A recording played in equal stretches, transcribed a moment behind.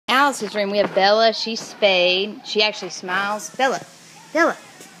Alice's room, we have Bella. She's spayed. She actually smiles. Bella, Bella,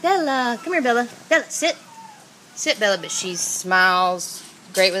 Bella. Come here, Bella. Bella, sit. Sit, Bella. But she smiles.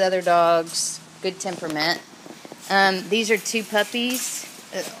 Great with other dogs. Good temperament. These are two puppies,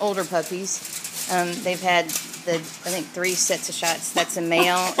 older puppies. They've had I think 3 sets of shots. That's a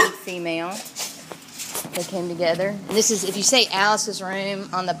male and female. They came together. And this is, if you say Alice's room,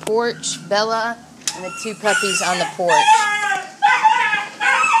 on the porch, Bella and the 2 puppies on the porch.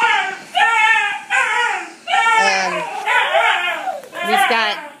 We've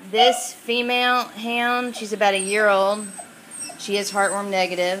got this female hound. She's about a year old. She is heartworm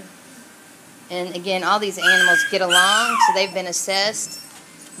negative. And again, all these animals get along, so they've been assessed.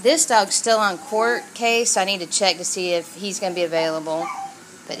 This dog's still on court case, so I need to check to see if he's going to be available.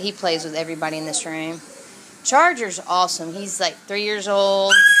 But he plays with everybody in this room. Charger's awesome. He's like 3 years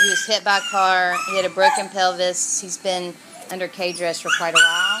old. He was hit by a car. He had a broken pelvis. He's been under cage arrest for quite a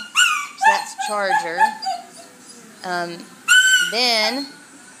while. So that's Charger. Then,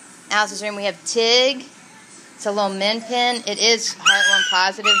 Alice's room, we have Tig. It's a little min pin. It is heartworm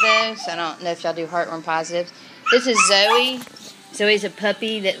positive, though, so I don't know if y'all do heartworm positives. This is Zoe. Zoe's a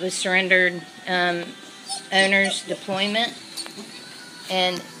puppy that was surrendered owner's deployment.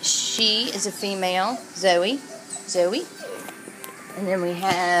 And she is a female, Zoe. And then we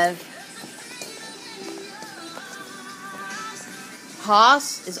have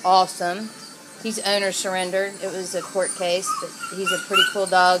Haas is awesome. He's owner surrendered. It was a court case, but he's a pretty cool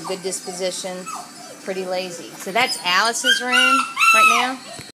dog, good disposition, pretty lazy. So that's Alice's room right now.